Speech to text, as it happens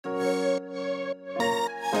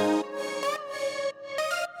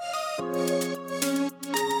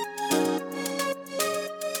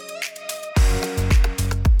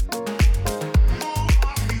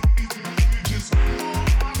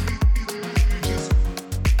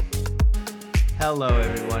Hello,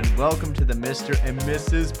 everyone. Welcome to the Mr. and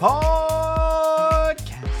Mrs.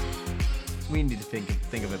 Podcast. We need to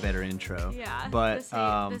think of a better intro. Yeah, but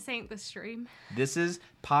this ain't the stream. This is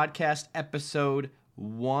podcast episode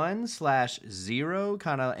 1/0,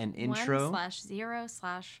 kind of an intro.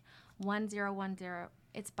 1/0/1010.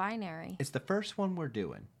 It's binary. It's the first one we're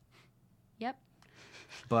doing. Yep.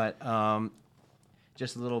 But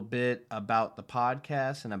just a little bit about the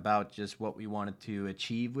podcast and about just what we wanted to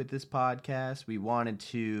achieve with this podcast. We wanted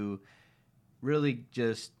to really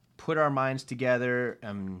just put our minds together.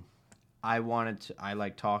 I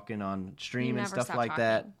like talking on stream and stuff like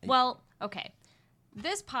that. Well, okay.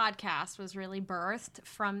 This podcast was really birthed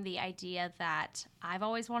from the idea that I've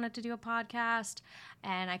always wanted to do a podcast,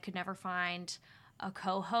 and I could never find a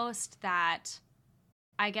co-host that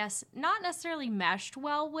I guess not necessarily meshed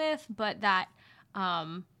well with, but that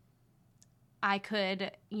I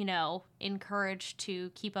could, encourage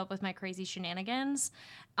to keep up with my crazy shenanigans.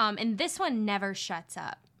 And this one never shuts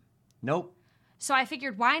up. Nope. So I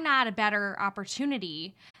figured, why not a better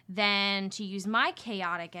opportunity than to use my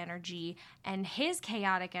chaotic energy and his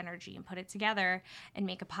chaotic energy and put it together and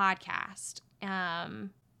make a podcast.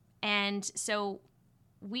 And so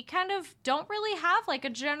we kind of don't really have like a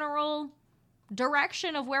general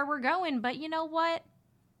direction of where we're going, but you know what?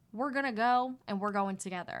 We're going to go and we're going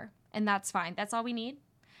together, and that's fine. That's all we need.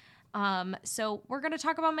 So we're going to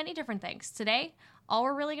talk about many different things. Today, all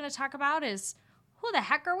we're really going to talk about is who the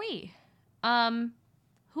heck are we?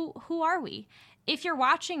 Who are we? If you're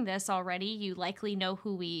watching this already, you likely know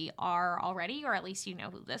who we are already, or at least you know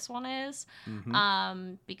who this one is.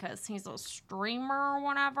 Mm-hmm. Because he's a streamer or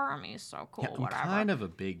whatever. I mean, he's so cool. Yeah, I'm kind of a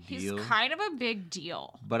big deal. He's kind of a big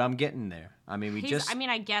deal. But I'm getting there. I mean, I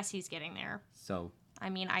guess he's getting there. So.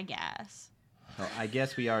 I guess. So I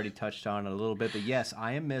guess we already touched on it a little bit, but yes,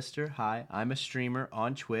 I am Mr. Hi, I'm a streamer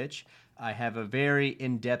on Twitch. I have a very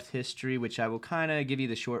in-depth history, which I will kind of give you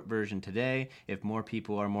the short version today. If more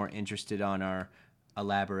people are more interested on our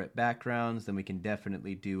elaborate backgrounds, then we can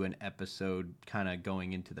definitely do an episode kind of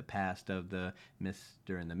going into the past of the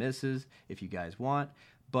Mr. and the Mrs. if you guys want.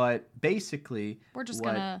 But basically, we're just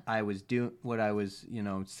what I was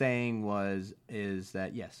saying is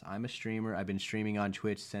that yes, I'm a streamer. I've been streaming on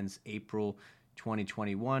Twitch since April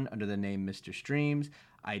 2021 under the name Mr. Streams.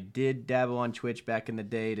 I did dabble on Twitch back in the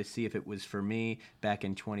day to see if it was for me back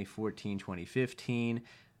in 2014, 2015.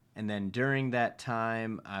 And then during that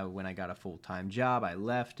time, when I got a full-time job, I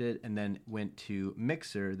left it and then went to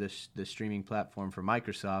Mixer, the streaming platform for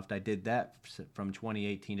Microsoft. I did that from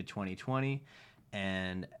 2018 to 2020.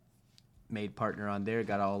 And made partner on there,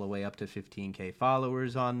 got all the way up to 15K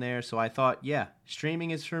followers on there. So I thought, yeah,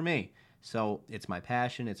 streaming is for me. So it's my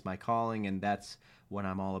passion, it's my calling, and that's what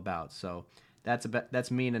I'm all about. So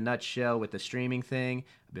that's me in a nutshell with the streaming thing.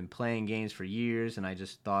 I've been playing games for years, and I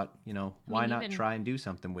just thought, why not try and do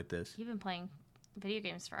something with this? You've been playing video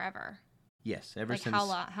games forever. Yes, ever since. How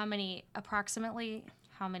long? Approximately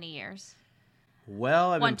how many years?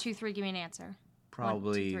 Well, 1, 2, 3, give me an answer.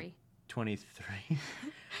 Probably 1, 2, 3. 23.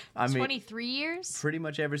 23 years? Pretty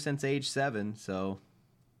much ever since age 7, so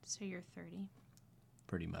you're 30.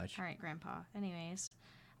 Pretty much. All right, Grandpa. Anyways,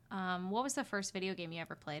 what was the first video game you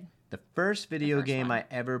ever played? The first video game I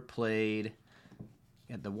ever played,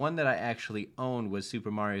 the one that I actually owned, was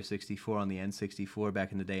Super Mario 64 on the N64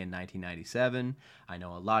 back in the day in 1997. I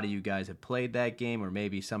know a lot of you guys have played that game, or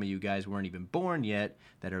maybe some of you guys weren't even born yet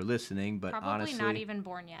that are listening, but honestly... Probably not even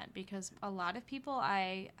born yet, because a lot of people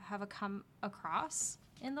I have come across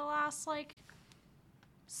in the last,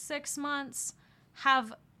 6 months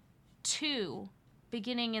have 2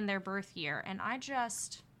 beginning in their birth year, and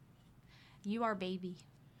you are baby.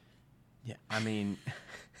 Yeah, I mean...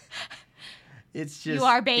 It's just, you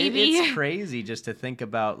are baby. It's crazy just to think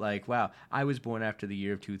about, wow, I was born after the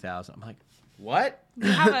year of 2000. I'm like, what? You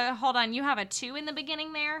have a 2 in the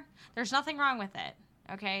beginning there. There's nothing wrong with it.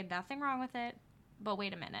 Okay, nothing wrong with it. But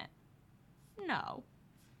wait a minute. No.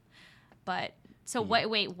 But, so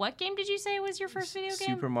wait, what game did you say was your first video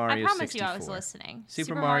game? Super Mario 64. I promise you I was listening.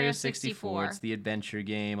 Super Mario 64. It's the adventure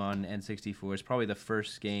game on N64. It's probably the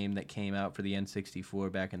first game that came out for the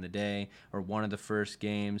N64 back in the day, or one of the first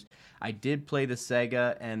games. I did play the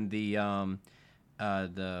Sega and the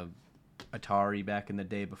Atari back in the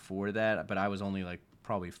day before that, but I was only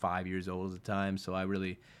probably 5 years old at the time, so I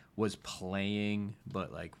really was playing,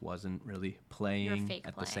 but wasn't really playing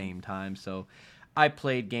at the same time. So I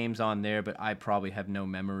played games on there, but I probably have no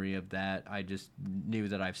memory of that. I just knew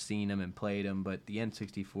that I've seen them and played them, but the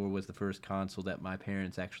N64 was the first console that my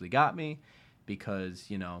parents actually got me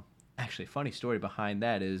because, actually, funny story behind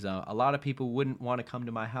that is a lot of people wouldn't want to come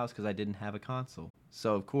to my house because I didn't have a console.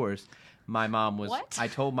 So, of course, my mom was... What? I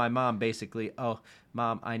told my mom basically, oh,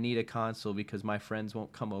 Mom, I need a console because my friends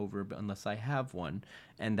won't come over unless I have one.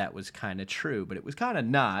 And that was kind of true, but it was kind of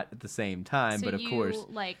not at the same time. So but of course...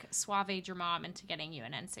 like, suaved your mom into getting you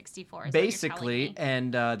an N64, basically,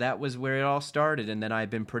 and that was where it all started. And then I've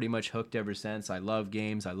been pretty much hooked ever since. I love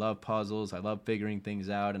games. I love puzzles. I love figuring things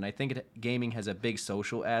out. And I think gaming has a big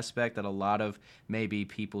social aspect that a lot of maybe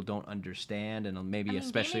people don't understand, and maybe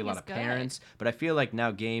especially a lot of parents. But I feel like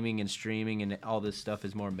now gaming and streaming and all this stuff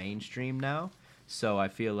is more mainstream now. So I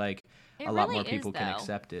feel like a lot more people can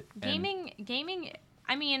accept it. Gaming,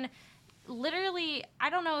 I mean, literally, I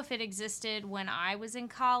don't know if it existed when I was in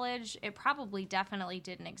college. It probably definitely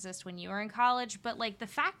didn't exist when you were in college. But, like, the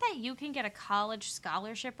fact that you can get a college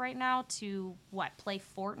scholarship right now to, play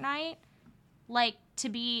Fortnite? Like, to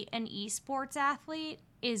be an esports athlete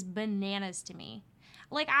is bananas to me.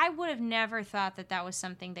 Like, I would have never thought that that was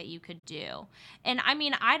something that you could do. And, I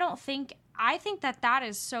mean, I think that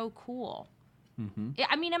is so cool. Mm-hmm.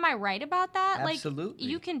 I mean, am I right about that? Absolutely.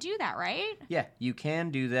 Like, you can do that, right? Yeah, you can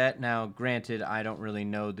do that. Now, granted, I don't really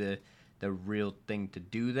know the real thing to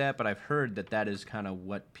do that, but I've heard that is kind of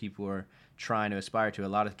what people are trying to aspire to. A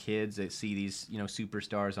lot of kids that see these,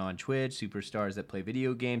 superstars on Twitch, superstars that play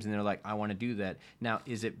video games, and they're like, I want to do that. Now,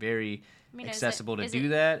 is it very accessible to do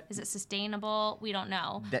that? Is it sustainable? We don't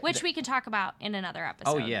know. Which we can talk about in another episode.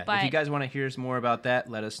 Oh, yeah. But if you guys want to hear more about that,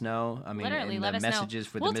 let us know. I mean, literally, let us messages know.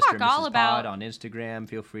 for we'll the Mr. and Mrs. Pod on Instagram.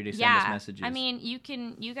 Feel free to send us messages. I mean,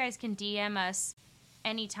 you guys can DM us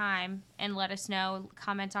anytime and let us know,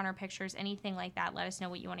 comment on our pictures, anything like that. Let us know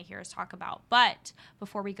what you want to hear us talk about. But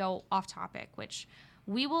before we go off topic, which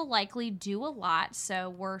we will likely do a lot, so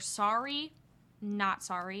we're not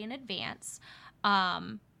sorry in advance.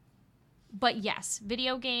 But yes,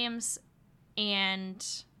 video games, and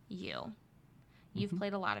you've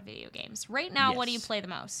played a lot of video games. Right now, What do you play the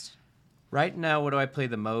most? Right now, what do I play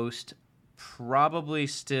the most? Probably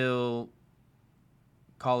still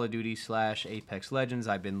Call of Duty / Apex Legends.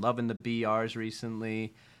 I've been loving the BRs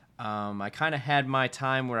recently. I kind of had my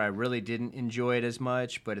time where I really didn't enjoy it as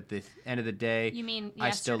much, but at the end of the day, you mean yesterday? I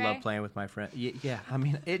still love playing with my friends. Yeah, I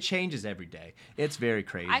mean, it changes every day. It's very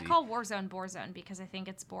crazy. I call Warzone because I think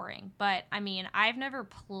it's boring. But, I mean, I've never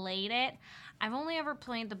played it. I've only ever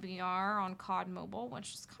played the BR on COD Mobile,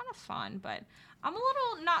 which is kind of fun, but I'm a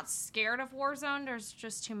little not scared of Warzone. There's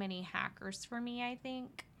just too many hackers for me, I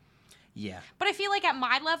think. Yeah. But I feel like at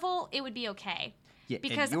my level, it would be okay. Yeah,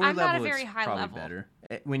 because I'm not a very high probably level. Better.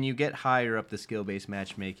 When you get higher up the skill-based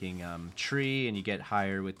matchmaking tree and you get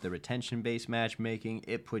higher with the retention-based matchmaking,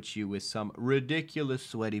 it puts you with some ridiculous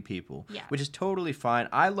sweaty people, which is totally fine.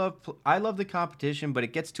 I love the competition, but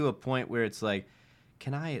it gets to a point where it's like,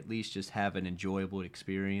 can I at least just have an enjoyable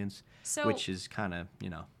experience? Which is kind of,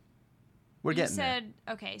 we're getting there.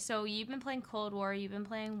 Okay, so you've been playing Cold War, you've been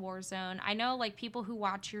playing Warzone. I know, like, people who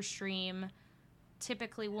watch your stream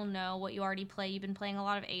typically will know what you already play. You've been playing a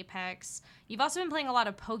lot of Apex. You've also been playing a lot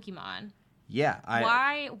of Pokemon. Yeah.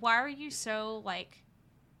 Why are you so, like,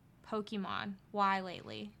 Pokemon? Why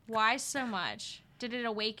lately? Why so much? Did it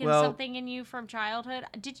awaken something in you from childhood?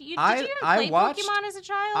 Did you even play Pokemon as a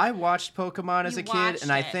child? I watched Pokemon as a kid,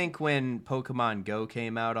 and I think when Pokemon Go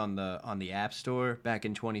came out on the App Store back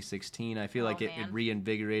in 2016, I feel like it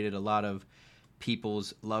reinvigorated a lot of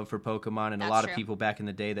people's love for Pokemon, and a lot of people back in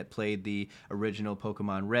the day that played the original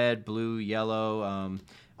Pokemon Red, Blue, Yellow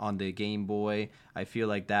on the Game Boy. I feel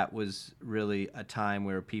like that was really a time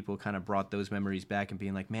where people kind of brought those memories back and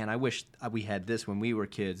being like, man, I wish we had this when we were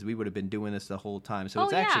kids. We would have been doing this the whole time. So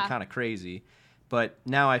it's actually kind of crazy. But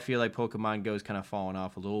now I feel like Pokemon Go's kind of fallen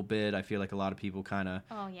off a little bit. I feel like a lot of people kind of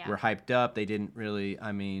were hyped up. They didn't really,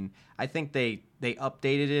 I think they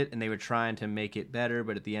updated it and they were trying to make it better,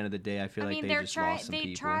 but at the end of the day, I feel like they just lost some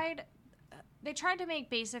people. They tried to make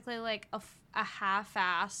basically like a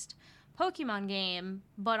half-assed Pokemon game,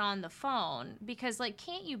 but on the phone, because, like,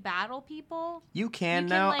 can't you battle people? You can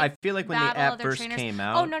now. Like, I feel like when the app first came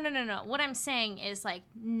out. Oh, no. What I'm saying is, like,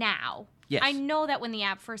 now. Yes. I know that when the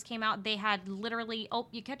app first came out, they had literally,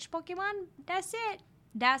 you catch Pokemon, that's it.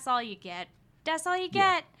 That's all you get. That's all you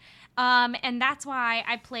get. And that's why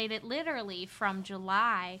I played it literally from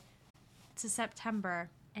July to September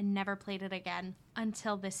and never played it again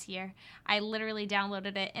until this year. I literally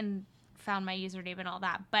downloaded it and found my username and all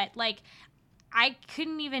that, but, like, I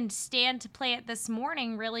couldn't even stand to play it this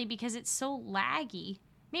morning, really, because it's so laggy.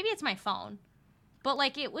 Maybe it's my phone, but,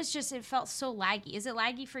 like, it felt so laggy. Is it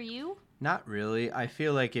laggy for you? Not really. I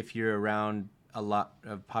feel like if you're around a lot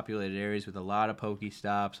of populated areas with a lot of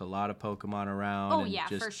Pokestops, a lot of Pokemon around. Oh and yeah,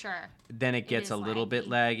 just, for sure. Then it gets is a little bit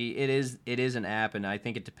laggy. laggy. It is an app, and I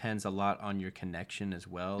think it depends a lot on your connection as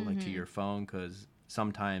well, like to your phone, because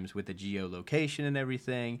sometimes with the geolocation and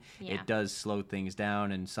everything, Yeah. it does slow things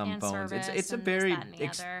down. And some And phones, service it's a and this, very that, and the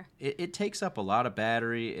other. it takes up a lot of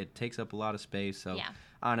battery. It takes up a lot of space. So Yeah.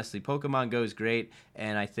 honestly, Pokemon Go is great,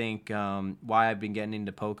 and I think why I've been getting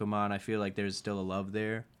into Pokemon, I feel like there's still a love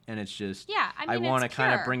there, and it's just Yeah, I mean, want to it's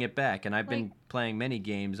kind of pure. bring it back. And I've been Like- playing many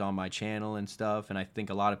games on my channel and stuff, and I think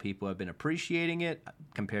a lot of people have been appreciating it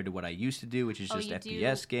compared to what I used to do, which is just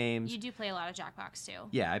FPS games. You do play a lot of Jackbox too.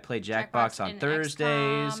 Yeah, I play Jackbox Jackbox on and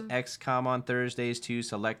Thursdays, XCOM. XCOM on Thursdays too,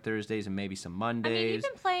 Select Thursdays, and maybe some I mean, Mondays.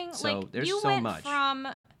 you've been playing So like there's you so went much. from,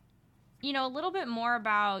 a little bit more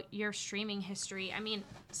about your streaming history. I mean,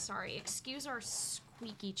 sorry, excuse our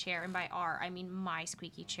squeaky chair, and by our I mean my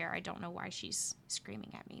squeaky chair. I don't know why she's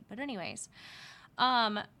screaming at me, but anyways,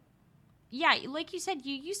 yeah, like you said,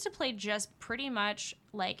 you used to play just pretty much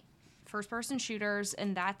like first-person shooters,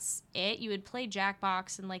 and that's it. You would play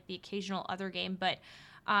Jackbox and like the occasional other game, but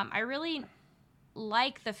I really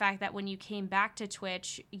like the fact that when you came back to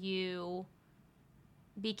Twitch, you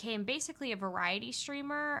became basically a variety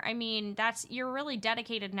streamer. I mean, you're really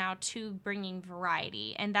dedicated now to bringing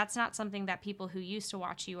variety, and that's not something that people who used to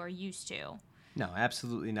watch you are used to. No,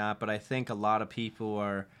 absolutely not. But I think a lot of people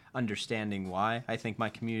are understanding why. I think my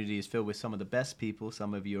community is filled with some of the best people.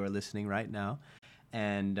 Some of you are listening right now.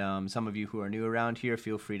 And some of you who are new around here,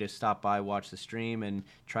 feel free to stop by, watch the stream, and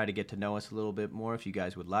try to get to know us a little bit more if you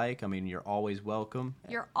guys would like. I mean, you're always welcome.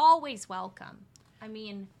 You're always welcome. I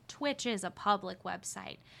mean, Twitch is a public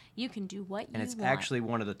website. You can do what you want. And it's actually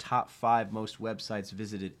one of the top 5 most websites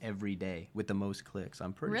visited every day with the most clicks.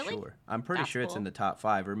 I'm pretty Really? sure. I'm pretty That's sure it's cool. in the top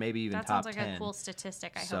 5 or maybe even that top sounds 10. like a cool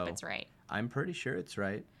statistic. I So, hope it's right. I'm pretty sure it's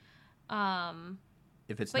right.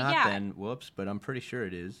 If it's But not, yeah. then whoops, but I'm pretty sure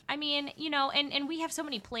it is. I mean, and we have so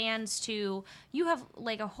many plans to. You have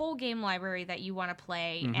like a whole game library that you want to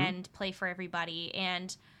play and play for everybody,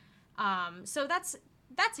 and so that's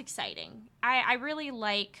exciting. I really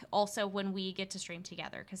like also when we get to stream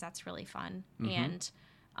together because that's really fun and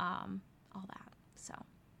all that. So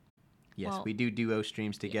Yes, well, we do duo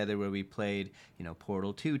streams together where we played,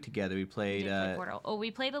 Portal 2 together. We we played did play Portal. Oh,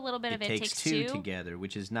 we played a little bit of It Takes Two together,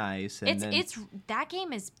 which is nice. And then It's that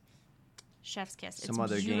game is chef's kiss. some It's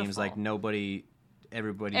other beautiful. games like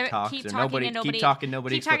everybody Keep talks, talking or nobody and nobody- keep talking,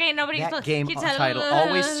 nobody keep talking and nobody That explodes. game Keep talking- title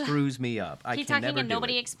always screws me up. I Keep can talking never and do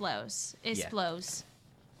nobody it. explodes.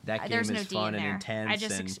 That game There's is no D fun in and there. intense. I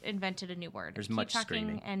just and invented a new word. there's Keep much talking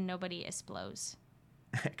screaming. and nobody explodes.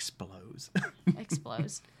 explodes.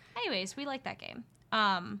 Explodes. Anyways, we like that game.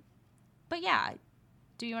 But yeah,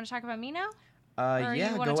 do you want to talk about me now? Or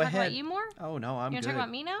yeah, you want go to talk ahead. about you more? Oh no, I'm You want good. to talk about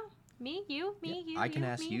me now? Me, you, me, you. I can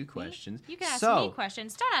ask me, you me. questions. You can ask So- me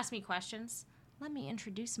questions. Don't ask me questions. Let me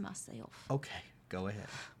introduce myself. Okay, go ahead.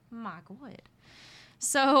 My God.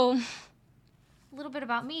 So, a little bit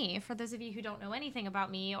about me. For those of you who don't know anything about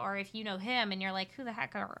me, or if you know him and you're like, who the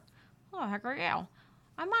heck are you?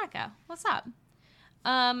 I'm Monica. What's up?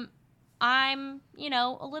 I'm,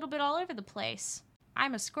 a little bit all over the place.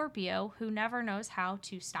 I'm a Scorpio who never knows how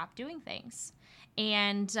to stop doing things.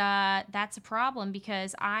 And that's a problem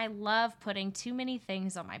because I love putting too many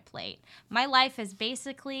things on my plate. My life is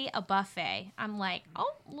basically a buffet. I'm like,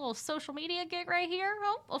 oh, a little social media gig right here.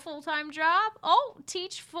 Oh, a full-time job. Oh,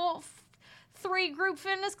 teach 3 group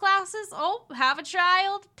fitness classes. Oh, have a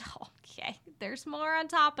child. Okay, there's more on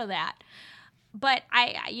top of that. But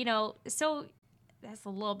so that's a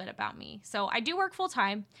little bit about me. So I do work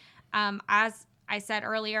full-time. As I said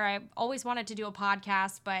earlier, I always wanted to do a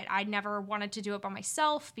podcast, but I never wanted to do it by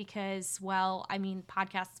myself because,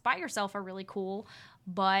 podcasts by yourself are really cool,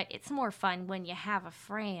 but it's more fun when you have a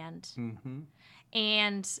friend. Mm-hmm.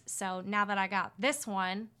 And so now that I got this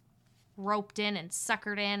one roped in and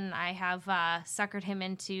suckered in, I have suckered him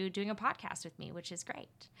into doing a podcast with me, which is great.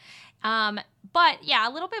 But yeah,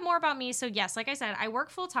 a little bit more about me. So yes, like I said, I work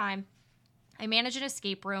full time. I manage an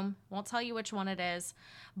escape room. Won't tell you which one it is,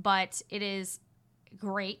 but it is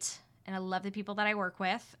great. And I love the people that I work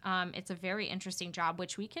with. It's a very interesting job,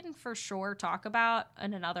 which we can for sure talk about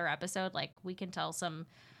in another episode. Like we can tell some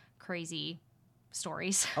crazy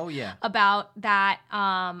stories. Oh yeah. About that.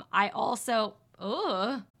 I also,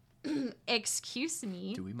 excuse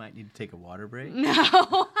me. We might need to take a water break.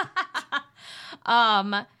 No.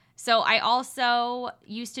 So I also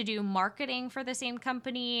used to do marketing for the same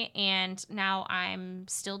company, and now I'm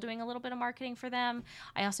still doing a little bit of marketing for them.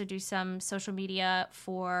 I also do some social media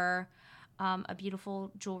for a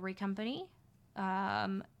beautiful jewelry company.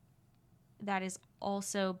 that is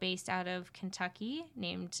also based out of Kentucky.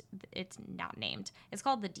 It's not named. It's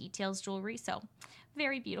called The Details Jewelry. So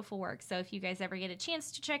very beautiful work. So if you guys ever get a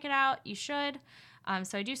chance to check it out, you should.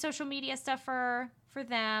 So I do social media stuff for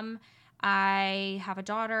them. I have a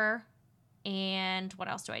daughter. And what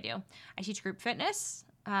else do I do? I teach group fitness.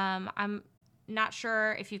 I'm not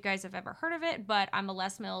sure if you guys have ever heard of it, but I'm a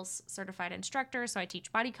Les Mills certified instructor. So I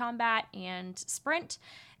teach body combat and sprint.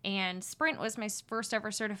 And sprint was my first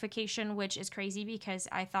ever certification, which is crazy because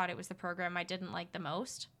I thought it was the program I didn't like the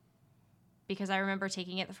most. Because I remember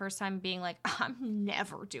taking it the first time and being like, I'm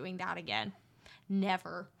never doing that again.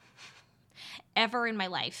 Never. Ever in my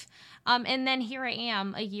life. And then here I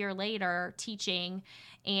am a year later teaching,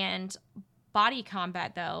 and body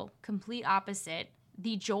combat, though, complete opposite.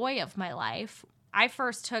 The joy of my life. I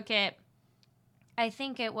first took it, I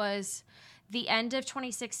think it was the end of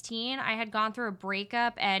 2016. I had gone through a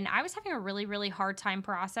breakup and I was having a really, really hard time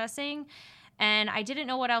processing, and I didn't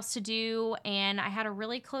know what else to do. And I had a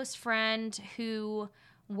really close friend who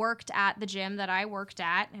worked at the gym that I worked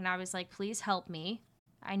at, and I was like, please help me.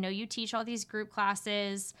 I know you teach all these group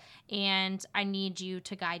classes and I need you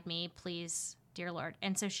to guide me, please, dear Lord.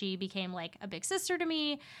 And so she became like a big sister to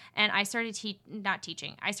me, and I started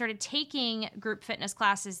I started taking group fitness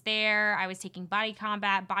classes there. I was taking body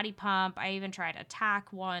combat, body pump. I even tried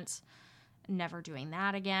attack once. Never doing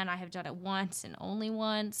that again. I have done it once and only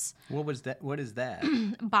once. What was that? What is that?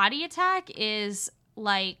 Body attack is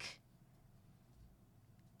like,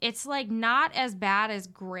 it's like not as bad as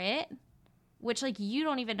grit, which like you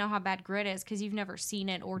don't even know how bad grit is because you've never seen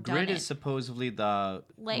it or done it. Grit is supposedly the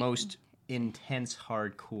most intense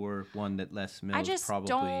hardcore one that Les Mills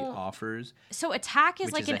probably offers. So attack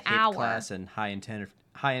is like an hour. Class and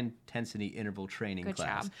high intensity interval training Good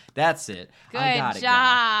class. job. That's it. Good I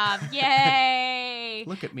got job. Yay.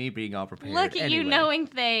 Look at me being all prepared. Look at you knowing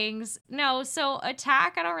things. No, so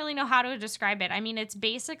attack, I don't really know how to describe it. I mean, it's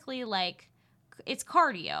basically like, it's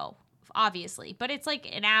cardio, obviously, but it's like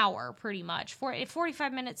an hour pretty much.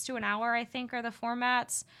 45 minutes to an hour, I think, are the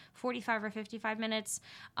formats, 45 or 55 minutes.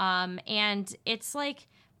 And it's like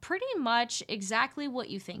pretty much exactly what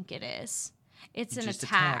you think it is. It's an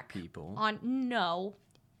attack people. No,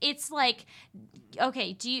 it's like,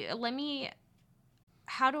 okay,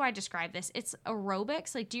 how do I describe this? It's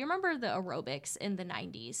aerobics. Like, do you remember the aerobics in the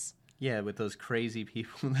 90s? Yeah, with those crazy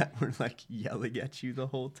people that were like yelling at you the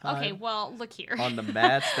whole time. Okay, well, look here. On the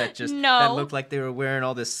mats that just that looked like they were wearing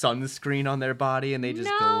all this sunscreen on their body and they just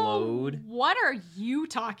glowed. What are you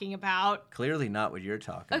talking about? Clearly not what you're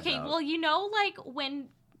talking about. Okay, well, like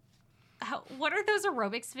what are those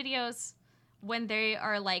aerobics videos when they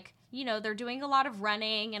are like, they're doing a lot of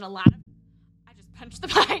running and a lot of, I just punched the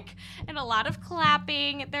mic, and a lot of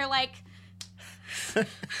clapping. They're like,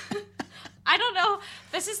 I don't know.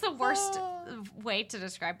 This is the worst way to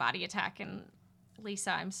describe Body Attack. And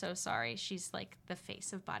Lisa, I'm so sorry. She's like the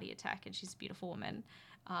face of Body Attack, and she's a beautiful woman.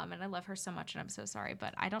 And I love her so much, and I'm so sorry,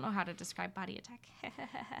 but I don't know how to describe Body Attack.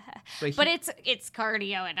 But it's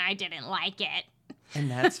cardio, and I didn't like it. And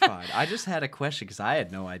that's fine. I just had a question because I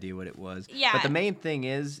had no idea what it was. Yeah. But the main thing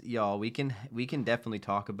is, y'all, we can definitely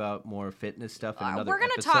talk about more fitness stuff in another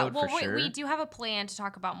episode for sure. We do have a plan to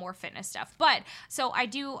talk about more fitness stuff. But so I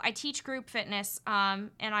teach group fitness,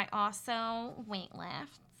 and I also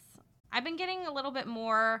weightlifts. I've been getting a little bit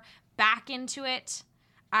more back into it.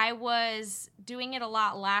 I was doing it a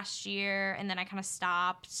lot last year, and then I kind of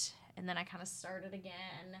stopped, and then I kind of started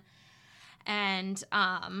again. And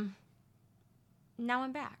now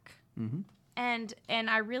I'm back. Mm-hmm. And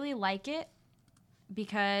I really like it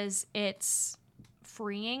because it's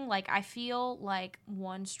freeing. Like, I feel like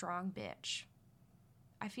one strong bitch.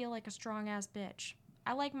 I feel like a strong ass bitch.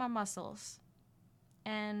 I like my muscles.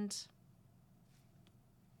 And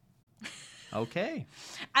okay.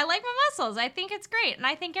 I like my muscles. I think it's great. And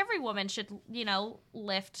I think every woman should,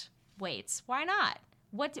 lift weights. Why not?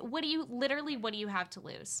 What do you have to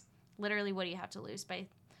lose? Literally, what do you have to lose by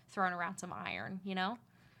throwing around some iron,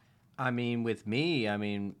 I mean, with me,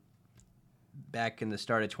 back in the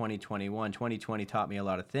start of 2020 taught me a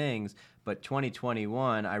lot of things, but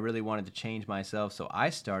 2021, I really wanted to change myself, so I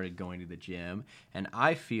started going to the gym, and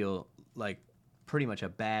I feel like pretty much a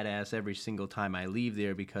badass every single time I leave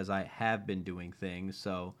there because I have been doing things,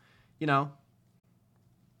 so,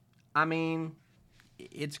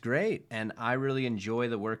 it's great, and I really enjoy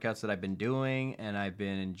the workouts that I've been doing, and I've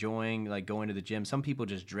been enjoying like going to the gym. Some people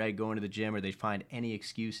just dread going to the gym, or they find any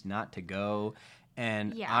excuse not to go.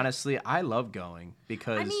 And honestly, I love going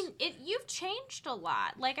because you've changed a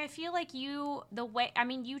lot. Like, I feel like you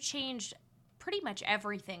changed pretty much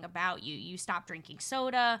everything about you. You stopped drinking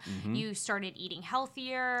soda. Mm-hmm. You started eating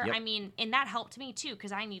healthier. Yep. I mean, and that helped me too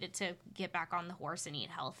because I needed to get back on the horse and eat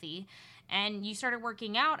healthy. And you started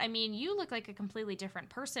working out. I mean, you look like a completely different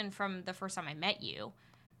person from the first time I met you,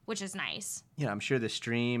 which is nice. I'm sure the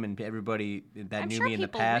stream and everybody that knew sure me in the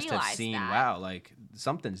people past have realize seen, that. wow, like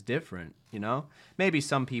something's different, Maybe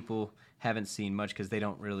some people haven't seen much because they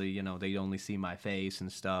don't really, they only see my face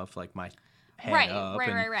and stuff, like my head up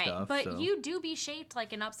and stuff. But so. you do be shaped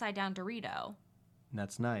like an upside down Dorito.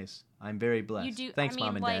 That's nice. I'm very blessed. You do. Thanks,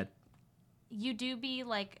 Mom and Dad. You do be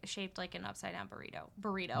like shaped like an upside down burrito.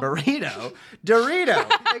 Dorito.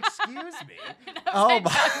 Excuse me. An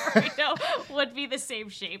burrito would be the same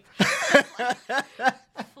shape.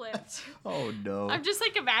 Flipped. Oh no. I'm just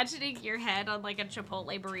like imagining your head on like a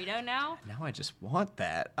Chipotle burrito now. Now I just want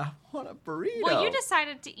that. I want a burrito. Well, you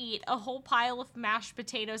decided to eat a whole pile of mashed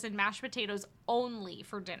potatoes and mashed potatoes only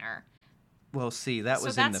for dinner. Well, see, that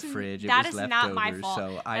was in the fridge. That was is leftovers, not my fault.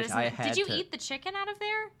 So I had Did you to eat the chicken out of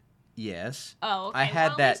there? Yes. Oh, okay. I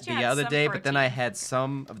had that least you the had other some day, but then I protein. had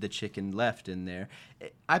some of the chicken left in there.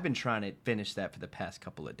 I've been trying to finish that for the past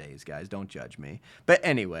couple of days, guys. Don't judge me. But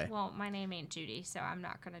anyway. Well, my name ain't Judy, so I'm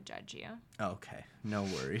not going to judge you. Okay. No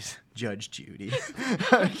worries. Judge Judy.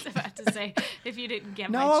 I was about to say, if you didn't get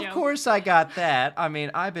my joke. No, of course I got that. I mean,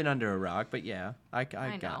 I've been under a rock, but yeah, I've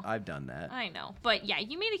done that. I know. But yeah,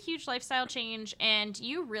 you made a huge lifestyle change, and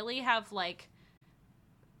you really have, like,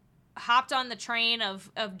 hopped on the train of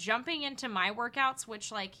jumping into my workouts, which,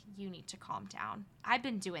 like, you need to calm down. I've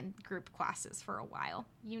been doing group classes for a while.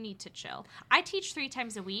 You need to chill. I teach 3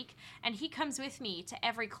 times a week, and he comes with me to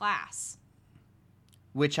every class.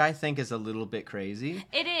 Which I think is a little bit crazy.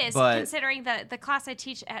 It is, but considering that the class I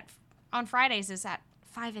teach on Fridays is at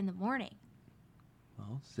 5 in the morning.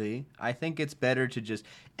 Well, see, I think it's better to just...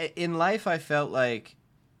 In life, I felt like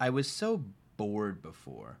I was so bored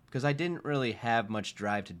before because I didn't really have much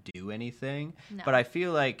drive to do anything. No. But I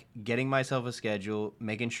feel like getting myself a schedule,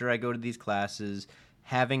 making sure I go to these classes,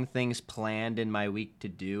 having things planned in my week to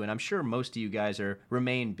do, and I'm sure most of you guys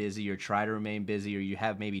remain busy or try to remain busy, or you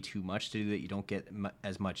have maybe too much to do that you don't get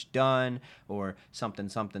as much done, or something,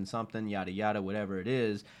 yada, yada, whatever it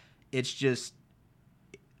is. It's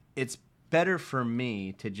better for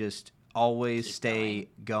me to just always stay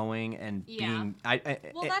going and being...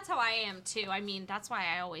 Well, that's how I am, too. I mean, that's why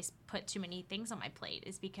I always put too many things on my plate,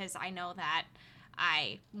 is because I know that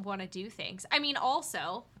I want to do things. I mean,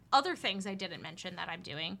 also, other things I didn't mention that I'm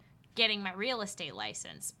doing, getting my real estate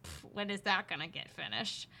license. When is that going to get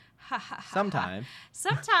finished? Sometime.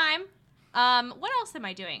 What else am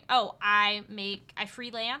I doing? Oh, I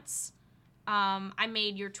freelance. I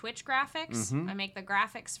made your Twitch graphics. Mm-hmm. I make the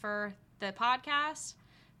graphics for the podcast.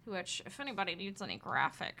 Which, if anybody needs any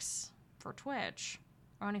graphics for Twitch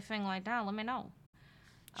or anything like that, let me know.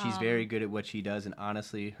 She's very good at what she does, and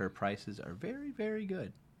honestly, her prices are very, very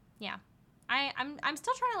good. Yeah. I'm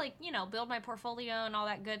still trying to, build my portfolio and all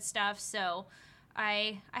that good stuff, so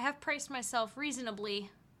I have priced myself reasonably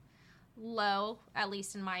low, at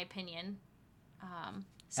least in my opinion.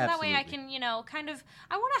 So that way I can,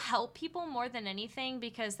 I want to help people more than anything,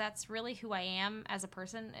 because that's really who I am as a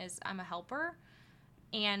person, is I'm a helper.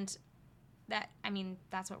 And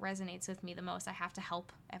that's what resonates with me the most. I have to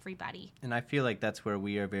help everybody. And I feel like that's where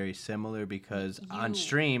we are very similar, because on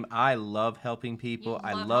stream, I love helping people.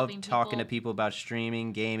 I love talking to people about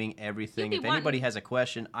streaming, gaming, everything. If anybody has a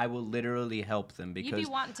question, I will literally help them, because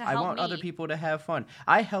I want other people to have fun.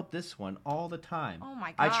 I help this one all the time. Oh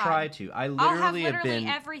my God. I try to. I'll have literally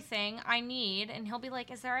everything I need, and he'll be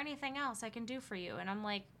like, is there anything else I can do for you? And I'm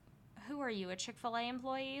like, who are you, a Chick-fil-A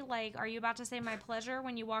employee? Like, are you about to say my pleasure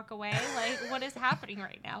when you walk away? Like, what is happening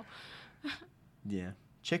right now? Yeah.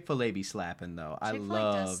 Chick-fil-A be slapping, though. I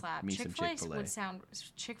love me some Chick-fil-A.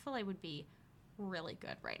 Chick-fil-A would be really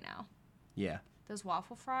good right now. Yeah. Those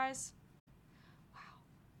waffle fries. Wow.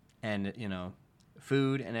 And,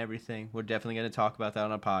 food and everything. We're definitely going to talk about that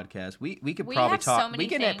on a podcast. We could probably talk. So we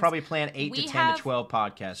can probably plan 8 to 10 to 12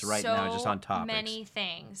 podcasts right now just on topics. So many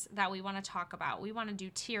things that we want to talk about. We want to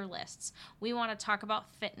do tier lists. We want to talk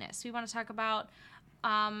about fitness. We want to talk about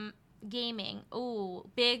gaming. Ooh,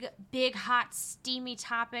 big hot steamy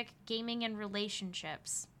topic, gaming and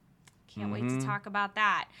relationships. Can't wait to talk about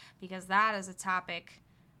that, because that is a topic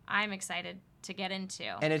I'm excited to get into.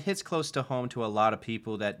 And it hits close to home to a lot of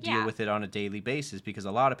people that deal with it on a daily basis, because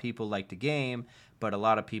a lot of people like to game, but a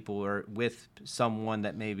lot of people are with someone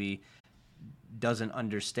that maybe doesn't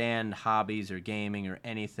understand hobbies or gaming or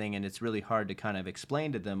anything, and it's really hard to kind of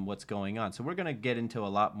explain to them what's going on. So we're going to get into a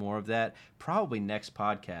lot more of that probably next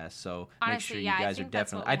podcast. So honestly, make sure you guys are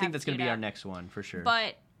definitely... I think that's going to be our next one for sure.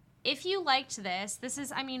 But if you liked this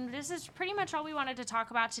is pretty much all we wanted to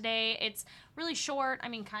talk about today. It's really short. I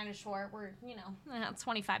mean, kind of short. We're,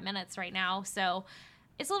 25 minutes right now. So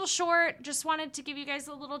it's a little short. Just wanted to give you guys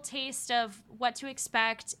a little taste of what to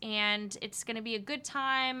expect. And it's going to be a good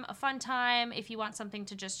time, a fun time. If you want something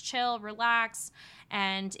to just chill, relax.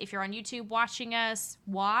 And if you're on YouTube watching us,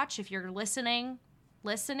 watch. If you're listening.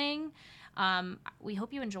 We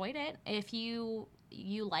hope you enjoyed it. If you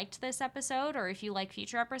liked this episode, or if you like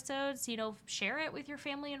future episodes, share it with your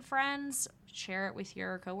family and friends, share it with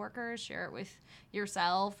your coworkers, share it with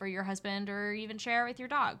yourself or your husband, or even share it with your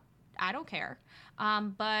dog. I don't care.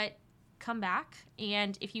 But come back.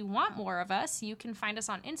 And if you want more of us, you can find us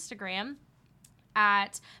on Instagram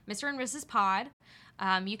at Mr. and Mrs. Pod.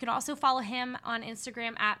 You can also follow him on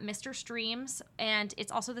Instagram at Mr. Streams, and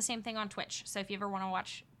it's also the same thing on Twitch. So if you ever want to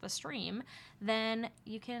watch the stream, then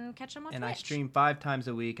you can catch him on Twitch. And I stream 5 times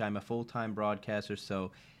a week. I'm a full-time broadcaster,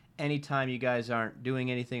 so anytime you guys aren't doing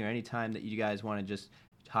anything, or anytime that you guys want to just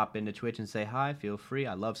hop into Twitch and say hi, feel free.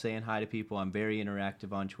 I love saying hi to people. I'm very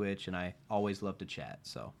interactive on Twitch, and I always love to chat.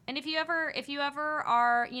 So, and if you ever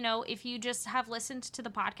are, if you just have listened to the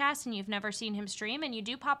podcast and you've never seen him stream, and you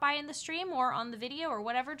do pop by in the stream or on the video or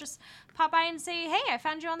whatever, just pop by and say, hey, I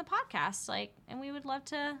found you on the podcast, and we would love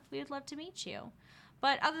to meet you.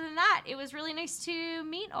 But other than that, it was really nice to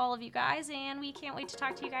meet all of you guys, and we can't wait to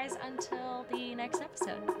talk to you guys until the next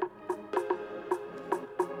episode.